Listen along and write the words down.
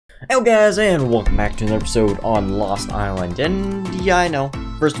Hello guys, and welcome back to another episode on Lost Island. And yeah, I know,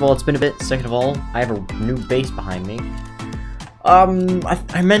 first of all, it's been a bit. Second of all, I have a new base behind me.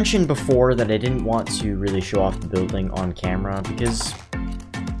 I mentioned before that I didn't want to really show off the building on camera because,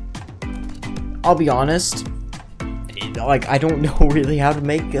 I'll be honest, I don't know really how to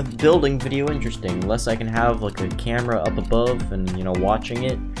make a building video interesting unless I can have like a camera up above and, you know, watching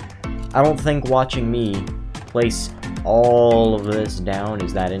it. I don't think watching me place all of this down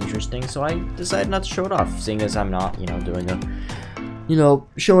is that interesting, so I decided not to show it off, seeing as I'm not, you know, doing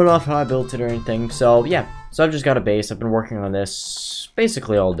showing off how I built it or anything. So yeah, so I've just got a base. I've been working on this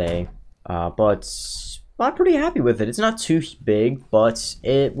basically all day, but I'm pretty happy with it. It's not too big, but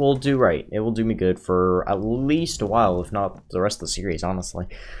it will do right. It will do me good for at least a while, if not the rest of the series, honestly.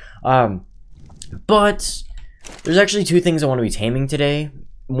 But there's actually two things I want to be taming today.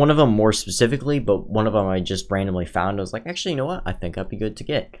 One of them more specifically, but one of them I just randomly found. I was like, actually, you know what? I think that'd be good to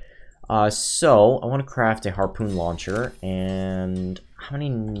get. So I want to craft a harpoon launcher, and how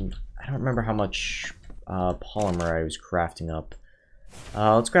many? I don't remember how much polymer I was crafting up.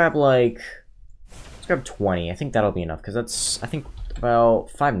 Let's grab 20. I think that'll be enough because that's, I think,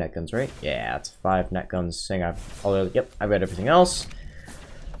 about 5 net guns, right? Yeah, it's 5 net guns. Saying yep, I've got everything else.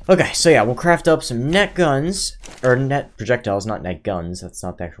 Okay, so yeah, we'll craft up some net guns, or net projectiles, not net guns. That's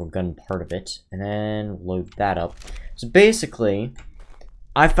not the actual gun part of it. And then load that up. So basically,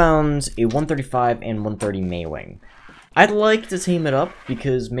 I found a 135 and 130 Maywing. I'd like to tame it up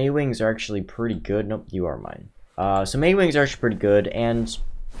because Maywings are actually pretty good. Nope, you are mine. So Maywings are actually pretty good, and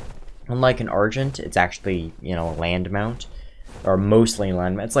unlike an Argent, it's actually, you know, a land mount, or mostly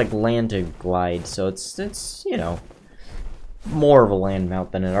land mount. It's like land to glide, so it's you know, more of a land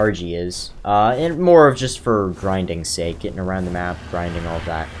mount than an RG is, and more of just for grinding's sake, getting around the map, grinding, all of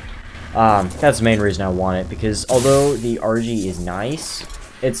that. That's the main reason I want it, because although the RG is nice,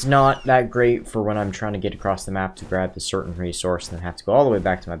 it's not that great for when I'm trying to get across the map to grab a certain resource and then have to go all the way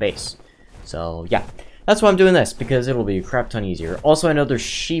back to my base. So yeah, that's why I'm doing this, because it'll be a crap ton easier. Also, I know there's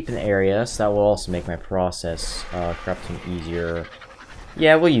sheep in the area, so that will also make my process crap ton easier.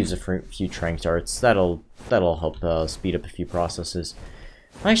 Yeah, we'll use a few trank darts. That'll help speed up a few processes.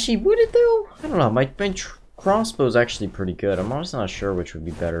 Actually, would it though? I don't know. My crossbow is actually pretty good. I'm honestly not sure which would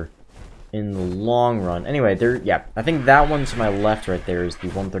be better in the long run. Anyway, yeah, I think that one to my left right there is the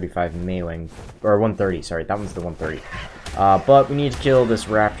 135 Maywing, or 130. Sorry, that one's the 130. But we need to kill this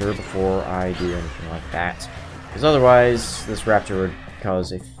raptor before I do anything like that, because otherwise this raptor would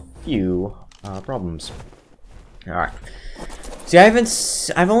cause a few problems. All right. See,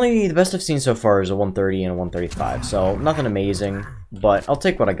 the best I've seen so far is a 130 and a 135, so nothing amazing, but I'll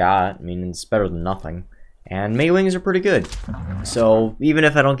take what I got. I mean, it's better than nothing. And Maywings are pretty good, so even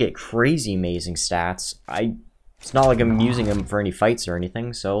if I don't get crazy amazing stats, it's not like I'm using them for any fights or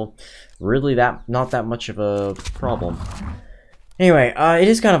anything, so really not that much of a problem. Anyway, it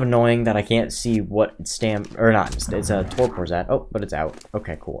is kind of annoying that I can't see what it's a torpor's at. Oh, but it's out.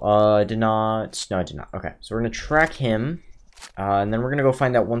 Okay, cool. No, I did not. Okay, so we're gonna track him. And then we're gonna go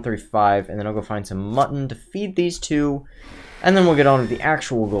find that 135, and then I'll go find some mutton to feed these two, and then we'll get on to the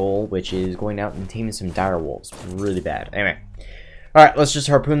actual goal, which is going out and taming some direwolves. Really bad. Anyway, all right, let's just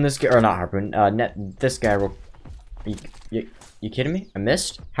harpoon this guy, or not harpoon, net this guy. You kidding me? I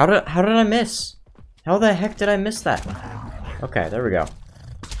missed? How did I miss? How the heck did I miss that? Okay, there we go.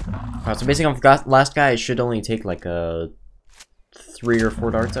 Alright, so basically on the last guy, it should only take like 3 or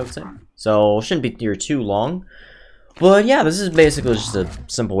 4 darts, I would say. So it shouldn't be near too long. But yeah, this is basically just a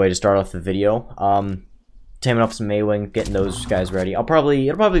simple way to start off the video. Taming up some Maywing, getting those guys ready. It'll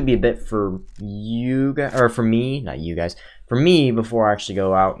probably be a bit for you guys, or for me, not you guys, for me before I actually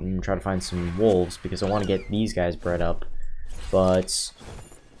go out and try to find some wolves, because I want to get these guys bred up. But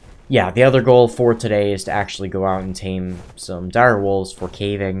yeah, the other goal for today is to actually go out and tame some direwolves for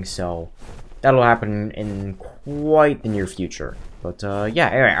caving, so that'll happen in quite the near future. But yeah,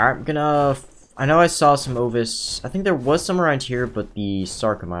 anyway, I know I saw some Ovis. I think there was some around here, but the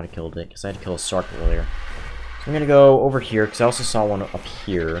Sarka might have killed it, because I had to kill a Sarka earlier. So I'm going to go over here, because I also saw one up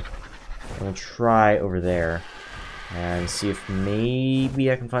here. I'm going to try over there, and see if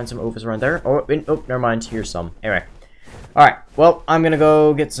maybe I can find some Ovis around there. Oh, never mind, here's some. Anyway. Alright, well, I'm going to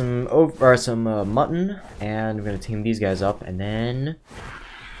go get some mutton, and I'm going to tame these guys up, and then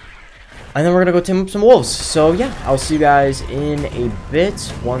we're going to go tame up some wolves. So yeah, I'll see you guys in a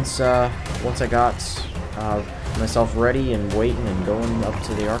bit once I got myself ready and waiting and going up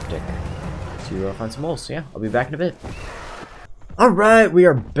to the Arctic to find some wolves. So yeah, I'll be back in a bit. Alright, we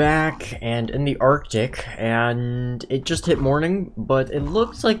are back and in the Arctic, and it just hit morning, but it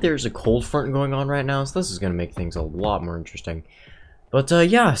looks like there's a cold front going on right now, so this is going to make things a lot more interesting. But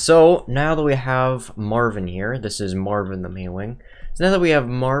yeah, so now that we have Marvin here, this is Marvin the Maling. So now that we have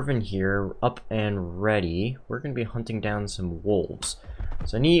Marvin here up and ready, we're going to be hunting down some wolves.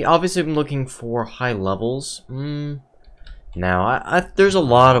 So obviously I'm looking for high levels. Now, there's a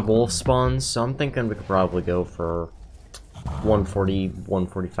lot of wolf spawns, so I'm thinking we could probably go for 140,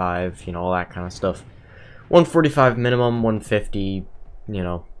 145, you know, all that kind of stuff. 145 minimum, 150, you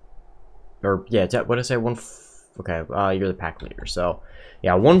know. Or, yeah, what did I say? Okay, you're the pack leader, so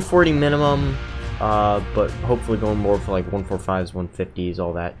yeah, 140 minimum, but hopefully going more for like 145s, 150s,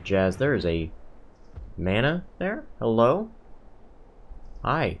 all that jazz. There is a mana there. Hello.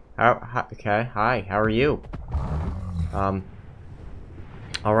 Hi. Okay. Hi. How are you?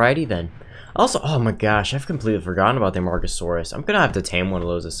 Alrighty then. Also, oh my gosh, I've completely forgotten about the Margosaurus. I'm gonna have to tame one of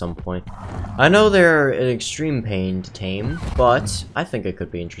those at some point. I know they're an extreme pain to tame, but I think it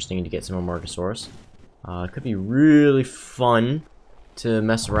could be interesting to get some more Margosaurus. It could be really fun to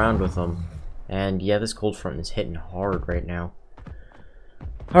mess around with them. And yeah, this cold front is hitting hard right now.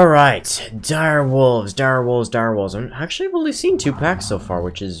 Alright, direwolves, direwolves, direwolves. I've only seen 2 packs so far,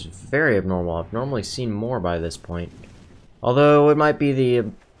 which is very abnormal. I've normally seen more by this point. Although it might be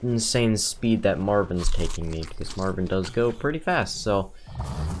the insane speed that Marvin's taking me, because Marvin does go pretty fast, so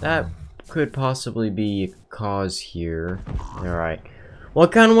that could possibly be a cause here. Alright. Well, I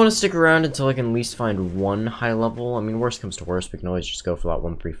kind of want to stick around until I can at least find one high level. I mean, worst comes to worst, we can always just go for that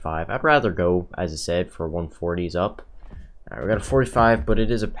 135. I'd rather go, as I said, for 140s up. Alright, we got a 45, but it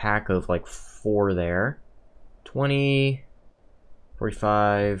is a pack of like 4 there. 20,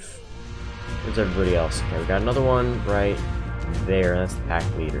 45. Where's everybody else? Okay, we got another one right there. That's the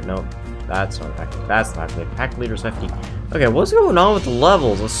pack leader. Nope, that's not the pack leader. That's the pack leader. Pack leader's 50. Okay, what's going on with the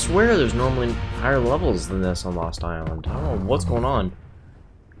levels? I swear there's normally higher levels than this on Lost Island. I don't know what's going on.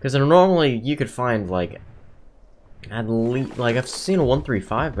 Because normally you could find like at least, like I've seen a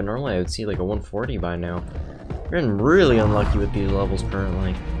 135, but normally I would see like a 140 by now. We're getting really unlucky with these levels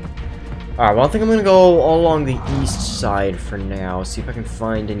currently. Alright, well I think I'm gonna go all along the east side for now, see if I can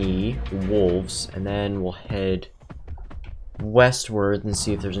find any wolves, and then we'll head westward and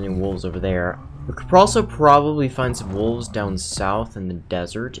see if there's any wolves over there. We could also probably find some wolves down south in the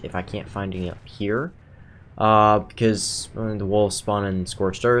desert if I can't find any up here. Because the wolves spawn in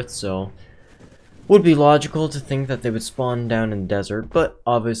scorched earth, so would be logical to think that they would spawn down in the desert, but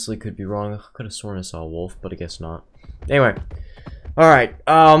obviously could be wrong. I could have sworn I saw a wolf, but I guess not. Anyway, alright,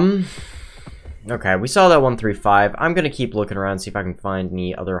 okay, we saw that 135. I'm gonna keep looking around, see if I can find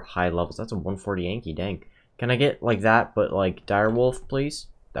any other high levels. That's a 140 Yankee, dang. Can I get like that, but like direwolf, please?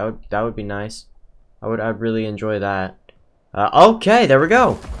 That would be nice. I'd really enjoy that. Okay, there we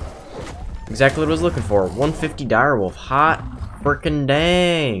go. Exactly what I was looking for. 150 direwolf. Hot freaking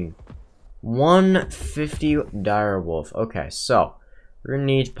dang. 150 direwolf. Okay, so we're gonna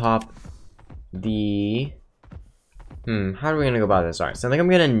need to pop the how are we gonna go about this? Alright, so I think I'm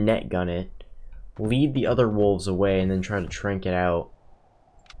gonna net gun it, lead the other wolves away, and then try to trank it out.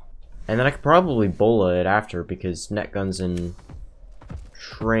 And then I could probably bola it after, because net guns and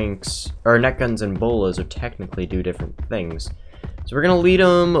tranks, or net guns and bolas are technically do different things. So we're gonna lead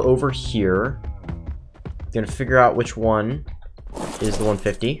them over here. Gonna figure out which one is the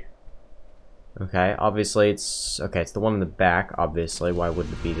 150. Okay, obviously it's the one in the back, obviously. Why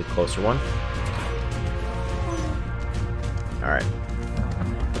wouldn't it be the closer one? Alright.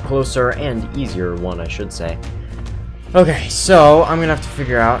 The closer and easier one, I should say. Okay, so I'm gonna have to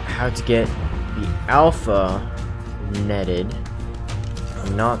figure out how to get the alpha netted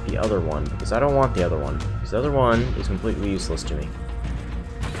and not the other one, because I don't want the other one. The other one is completely useless to me.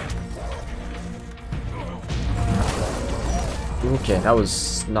 Okay, that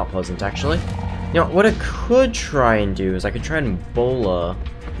was not pleasant, actually. You know, what I could try and do is I could try and bola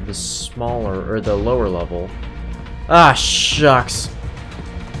the smaller, or the lower level. Ah, shucks.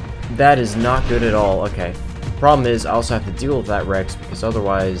 That is not good at all. Okay. Problem is, I also have to deal with that Rex, because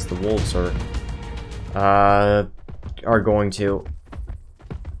otherwise the wolves are going to...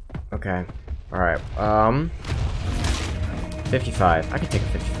 Okay. Alright, 55. I can take a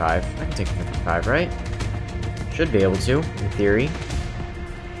 55. I can take a 55, right? Should be able to, in theory.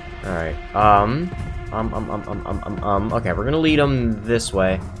 Alright, okay, we're gonna lead them this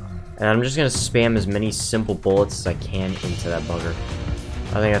way. And I'm just gonna spam as many simple bullets as I can into that bugger.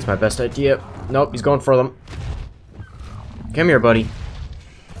 I think that's my best idea. Nope, he's going for them. Come here, buddy.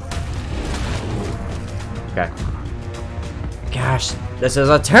 Okay. Gosh, this is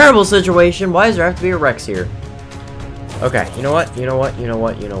a terrible situation. Why does there have to be a Rex here? Okay, you know what? You know what? You know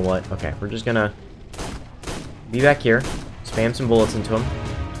what? You know what? Okay, we're just gonna be back here. Spam some bullets into him.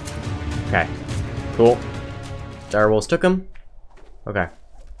 Okay. Cool. Direwolves took him. Okay.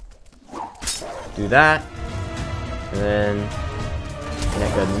 Do that. And then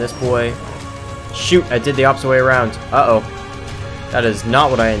net gun this boy. Shoot, I did the opposite way around. Uh-oh. That is not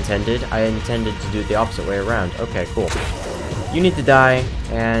what I intended. I intended to do it the opposite way around. Okay, cool. You need to die,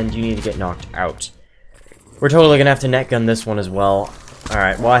 and you need to get knocked out. We're totally gonna have to net gun this one as well.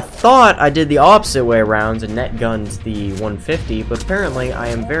 Alright, well I thought I did the opposite way around and net gunned the 150, but apparently I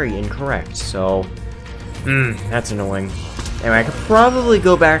am very incorrect, so... that's annoying. Anyway, I could probably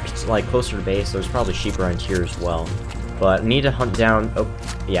go back to, like, closer to base. There's probably sheep around here as well. But I need to hunt down... Oh,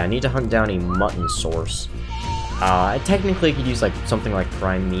 yeah, I need to hunt down a mutton source. I technically could use, like, something like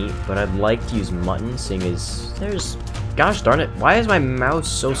prime meat, but I'd like to use mutton, seeing as there's... Gosh darn it, why is my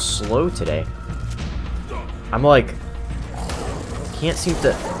mouse so slow today? I'm, like... Can't seem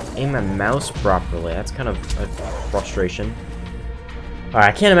to aim my mouse properly. That's kind of a frustration. Alright,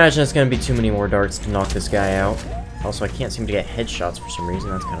 I can't imagine it's going to be too many more darts to knock this guy out. Also, I can't seem to get headshots for some reason.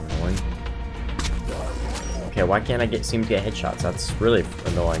 That's kind of annoying. Okay, why can't I seem to get headshots? That's really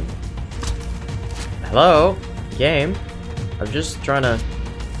annoying. Hello? Game? I'm just trying to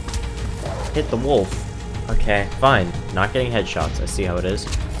hit the wolf. Okay, fine. Not getting headshots. I see how it is.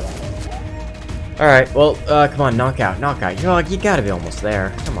 Alright, well, come on, knockout, knockout. You gotta be almost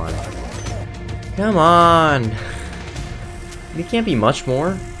there. Come on. Come on! You can't be much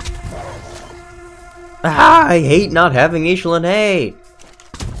more. Ah, I hate not having Echelon hay!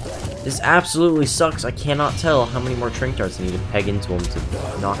 This absolutely sucks. I cannot tell how many more Trink Darts I need to peg into him to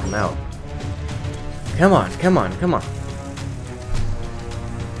knock him out. Come on, come on, come on.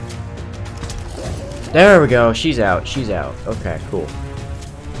 There we go. She's out. She's out. Okay, cool.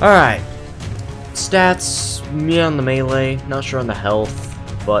 Alright. Stats, me on the melee. Not sure on the health,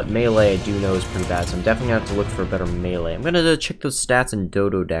 but melee I do know is pretty bad, so I'm definitely going to have to look for a better melee. I'm going to check those stats in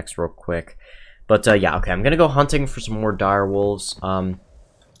Dodo Decks real quick. But, yeah, okay, I'm going to go hunting for some more direwolves.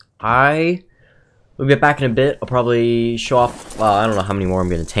 We'll get back in a bit. I'll probably show off, well, I don't know how many more I'm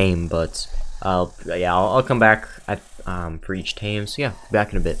going to tame, but, I'll come back for each tame, so yeah,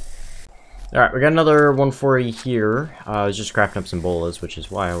 back in a bit. Alright, we got another one for you here. I was just crafting up some bolas, which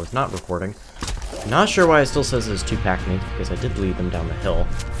is why I was not recording. Not sure why it still says there's 2 pack mates, because I did leave them down the hill.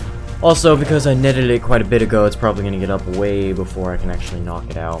 Also, because I netted it quite a bit ago, it's probably going to get up way before I can actually knock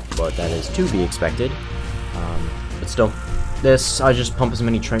it out, but that is to be expected. But still, this, I just pump as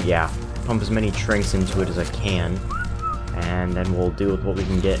many pump as many trinks into it as I can, and then we'll deal with what we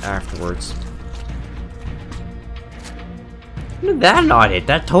can get afterwards. How did that not hit?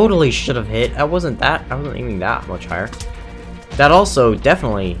 That totally should have hit. I wasn't aiming that much higher. That also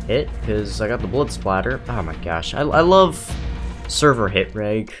definitely hit, because I got the blood splatter. Oh my gosh, I love server hit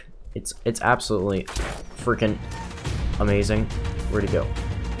reg. It's absolutely freaking amazing. Where'd he go?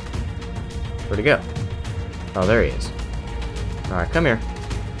 Where'd he go? Oh, there he is. Alright, come here.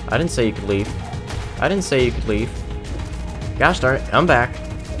 I didn't say you could leave. I didn't say you could leave. Gosh darn it, come back.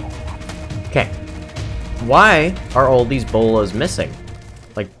 Okay. Why are all these bolas missing?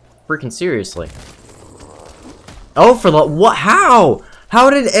 Like, freaking seriously. Oh, for the... What? How? How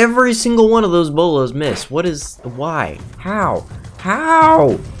did every single one of those bolas miss? What is... Why? How?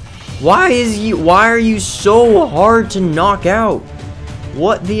 How? Why are you so hard to knock out?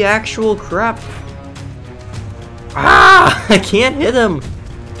 What the actual crap? Ah! I can't hit him!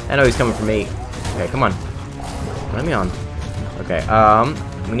 I know he's coming for me. Okay, come on. Let me on. Okay,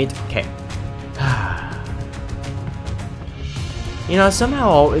 we need to... Okay. You know,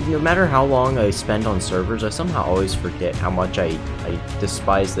 somehow, no matter how long I spend on servers, I somehow always forget how much I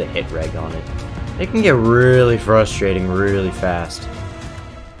despise the hit reg on it. It can get really frustrating really fast.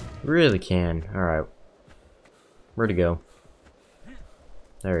 Really can. Alright. Where'd he go?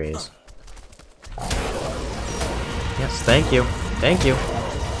 There he is. Yes, thank you. Thank you.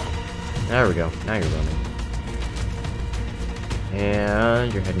 There we go. Now you're running.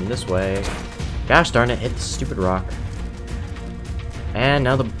 And you're heading this way. Gosh darn it, hit the stupid rock. And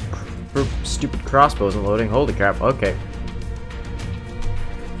now the stupid crossbow isn't loading. Holy crap, okay.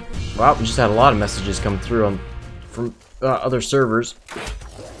 Wow, we just had a lot of messages come through from other servers.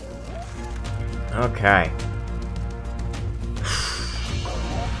 Okay.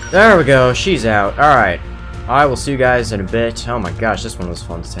 There we go, she's out. Alright. I will see you guys in a bit. Oh my gosh, this one was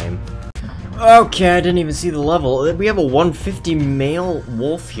fun to tame. Okay, I didn't even see the level. We have a 150 male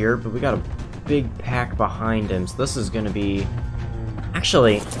wolf here, but we got a big pack behind him, so this is gonna be...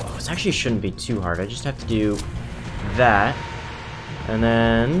 Actually, this actually shouldn't be too hard. I just have to do that, and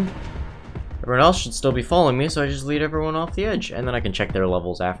then everyone else should still be following me, so I just lead everyone off the edge, and then I can check their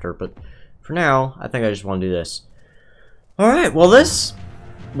levels after, but for now, I think I just want to do this. Alright, well this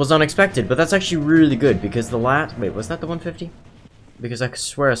was unexpected, but that's actually really good, because the last... Wait, was that the 150? Because I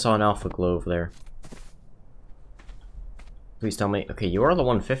swear I saw an alpha glow over there. Please tell me. Okay, you are the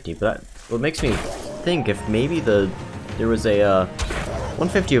 150, but what makes me think if maybe there was a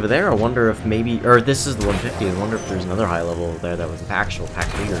 150 over there. I wonder if maybe, or this is the 150. I wonder if there's another high level over there that was an actual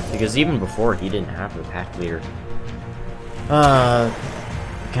pack leader. Because even before, he didn't have the pack leader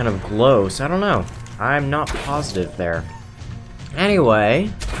kind of glow. So I don't know. I'm not positive there.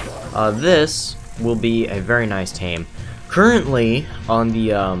 Anyway, this will be a very nice tame. Currently, on the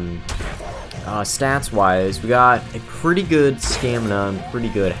stats-wise, we got a pretty good stamina and pretty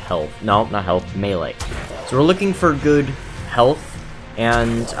good health. No, not health, melee. So we're looking for good health,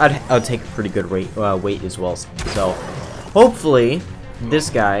 and I'd take a pretty good weight as well. So hopefully, this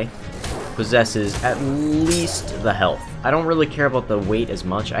guy possesses at least the health. I don't really care about the weight as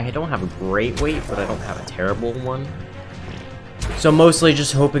much. I don't have a great weight, but I don't have a terrible one. So mostly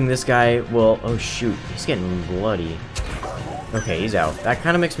just hoping this guy will... Oh shoot, he's getting bloody. Okay, he's out. That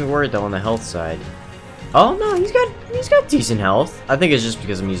kind of makes me worried though on the health side. Oh no, he's got decent health. I think it's just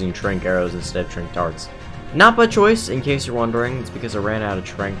because I'm using trank arrows instead of trank darts. Not by choice, in case you're wondering. It's because I ran out of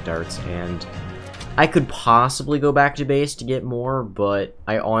trank darts, and I could possibly go back to base to get more, but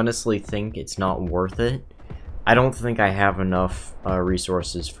I honestly think it's not worth it. I don't think I have enough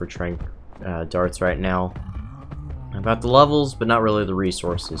resources for trank darts right now. I've got the levels, but not really the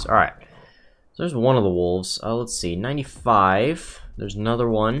resources. Alright. So there's one of the wolves. Let's see. 95. There's another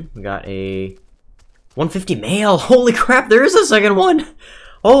one. We got a 150 male. Holy crap, there is a second one.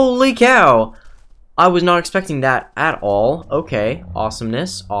 Holy cow. I was not expecting that at all. Okay.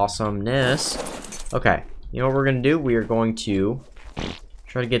 Awesomeness. Awesomeness. Okay. You know what we're going to do? We are going to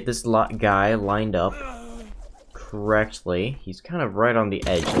try to get this guy lined up correctly. He's kind of right on the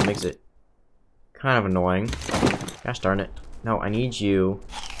edge. That makes it kind of annoying. Gosh darn it. No, I need you.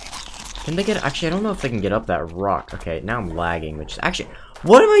 Can they get... Actually, I don't know if they can get up that rock. Okay, now I'm lagging, which is... Actually,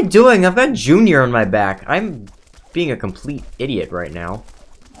 what am I doing? I've got Junior on my back. I'm being a complete idiot right now.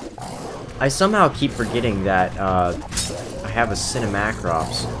 I somehow keep forgetting that I have a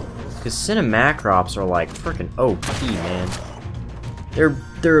Cinemacrops. Because Cinemacrops are like freaking OP, man.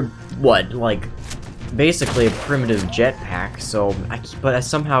 They're what, like... basically a primitive jetpack, so but I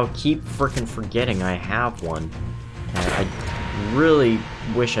somehow keep freaking forgetting I have one. And I really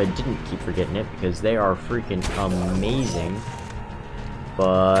wish I didn't keep forgetting it because they are freaking amazing.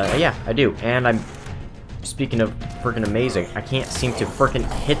 But yeah, I do. And I'm speaking of freaking amazing, I can't seem to freaking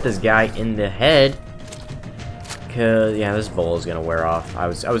hit this guy in the head. Cause yeah, this bowl is gonna wear off. I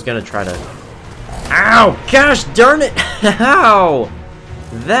was gonna try to. Ow! Gosh darn it! Ow!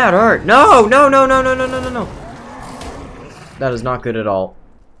 That hurt. No, no, no, no, no, no, no, no, no. That is not good at all.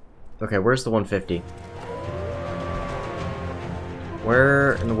 Okay, where's the 150?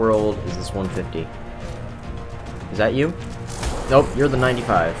 Where in the world is this 150? Is that you? Nope, you're the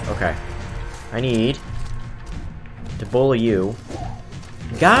 95. Okay. I need to bully you.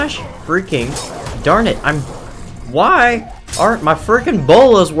 Gosh freaking darn it. Why aren't my freaking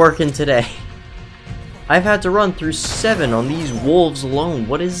bolas working today? I've had to run through 7 on these wolves alone.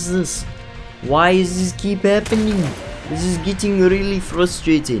 What is this? Why does this keep happening? This is getting really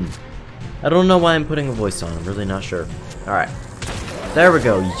frustrating. I don't know why I'm putting a voice on. I'm really not sure. Alright. There we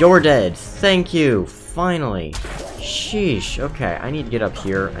go. You're dead. Thank you. Finally. Sheesh. Okay, I need to get up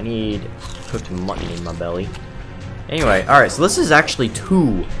here. I need cooked mutton in my belly. Anyway, alright, so this is actually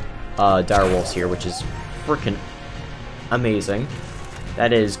 2 direwolves here, which is freaking amazing.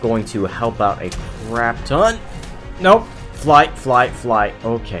 That is going to help out a crap ton. Nope. Fly, fly, fly.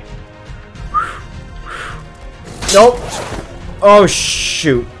 Okay. Nope. Oh,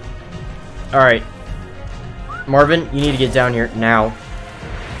 shoot. Alright. Marvin, you need to get down here now.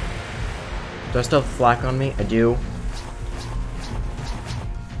 Do I still have flak on me? I do.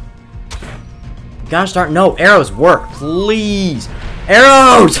 Gosh darn. No, arrows work. Please.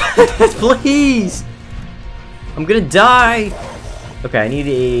 Arrows! Please! I'm gonna die! Okay, I need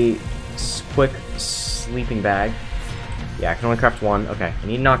a quick sleeping bag. Yeah, I can only craft 1. Okay, I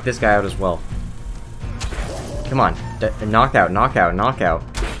need to knock this guy out as well. Come on. Knock out, knock out, knock out.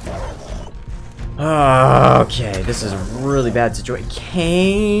 Okay, this is a really bad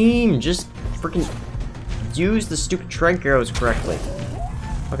situation. Just freaking use the stupid trank arrows correctly.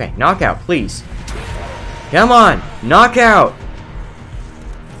 Okay, knockout, please. Come on, knockout.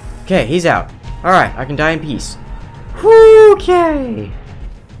 Okay, he's out. Alright, I can die in peace. Okay.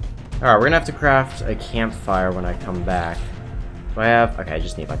 Alright, we're gonna have to craft a campfire when I come back. Do I have... Okay, I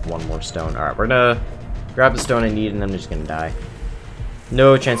just need like 1 more stone. Alright, we're gonna grab the stone I need and then I'm just gonna die.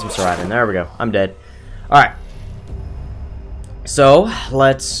 No chance of surviving. There we go. I'm dead. Alright. So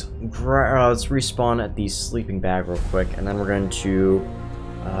let's respawn at the sleeping bag real quick, and then we're going to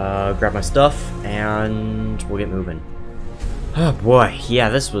grab my stuff and we'll get moving. Oh boy, yeah,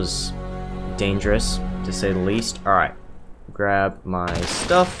 this was dangerous to say the least. All right, grab my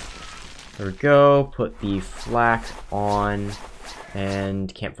stuff. There we go. Put the flak on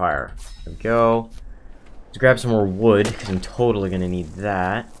and campfire. There we go. Let's grab some more wood because I'm totally gonna need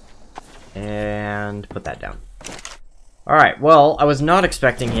that, and put that down. Alright, well, I was not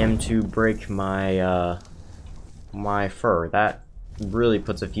expecting him to break my, my fur. That really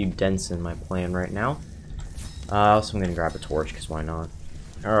puts a few dents in my plan right now. Also, I'm gonna grab a torch, because why not?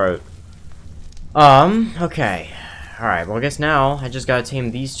 Alright. Okay. Alright, well, I guess now I just gotta tame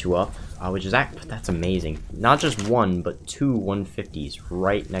these two up, which is that's amazing. Not just one, but two 150s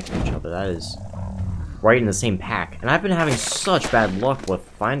right next to each other. That is right in the same pack. And I've been having such bad luck with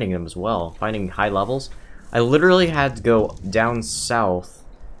finding them as well, finding high levels. I literally had to go down south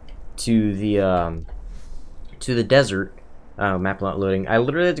to the desert. Map not loading. I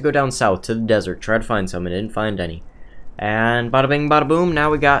literally had to go down south to the desert, try to find some, and didn't find any. And bada bing, bada boom, now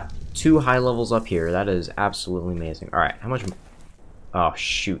we got 2 high levels up here. That is absolutely amazing. Alright, how much... Oh,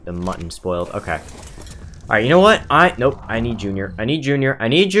 shoot, the mutton spoiled. Okay. Alright, you know what? Nope, I need Junior. I need Junior. I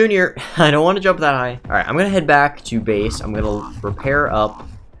need Junior! I don't want to jump that high. Alright, I'm gonna head back to base. I'm gonna repair up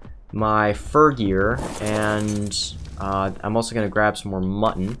my fur gear, and I'm also gonna grab some more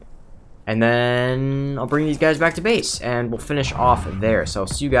mutton, and then I'll bring these guys back to base, and we'll finish off there. So I'll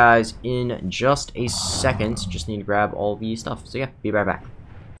see you guys in just a second. Just need to grab all the stuff. So yeah, be right back.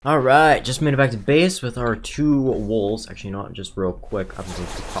 Alright, just made it back to base with our 2 wolves. Actually, not just real quick. I'm going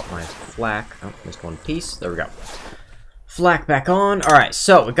to pop my flak. Oh, missed one piece. There we go. Flak back on. Alright,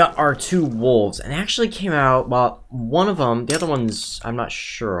 so we got our 2 wolves, and it actually came out, well, one of them, the other one's I'm not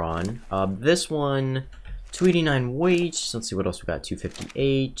sure on. This one, 289 weight. Let's see what else we got.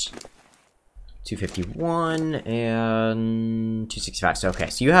 258, 251, and 265. So, okay,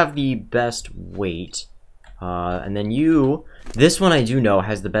 so you have the best weight. And then this one I do know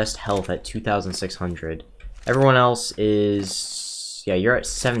has the best health at 2,600. Everyone else is... Yeah, you're at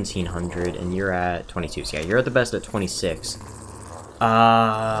 1,700, and you're at 22. So yeah, you're at the best at 26.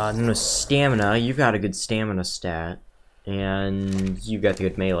 No stamina. You've got a good stamina stat, and you got the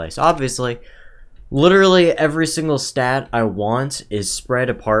good melee. So obviously, literally every single stat I want is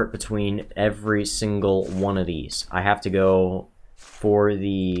spread apart between every single one of these. I have to go for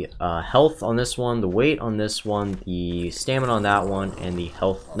the health on this one, the weight on this one, the stamina on that one, and the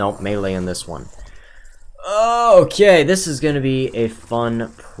melee on this one. Okay, this is gonna be a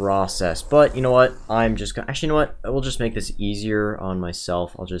fun process, but you know what? I'm just gonna... Actually, you know what? We'll just make this easier on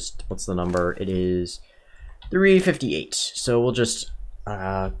myself. I'll just... What's the number? It is 358. So we'll just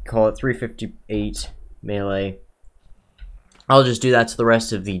call it 358 melee. I'll just do that to the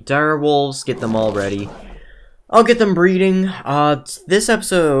rest of the direwolves, get them all ready. I'll get them breeding. This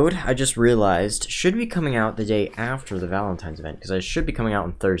episode, I just realized, should be coming out the day after the Valentine's event, because it should be coming out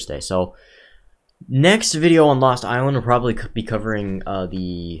on Thursday, so... Next video on Lost Island will probably be covering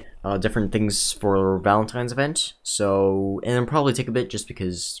the different things for Valentine's event. So, and then probably take a bit just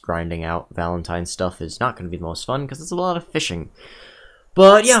because grinding out Valentine's stuff is not going to be the most fun because it's a lot of fishing.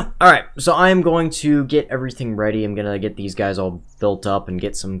 But yeah, alright, so I'm going to get everything ready. I'm going to get these guys all built up and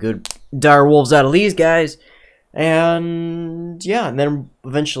get some good direwolves out of these guys. And yeah, and then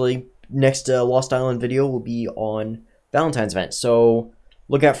eventually next Lost Island video will be on Valentine's event. So...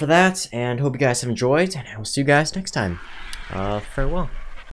 look out for that, and hope you guys have enjoyed, and I will see you guys next time. Farewell.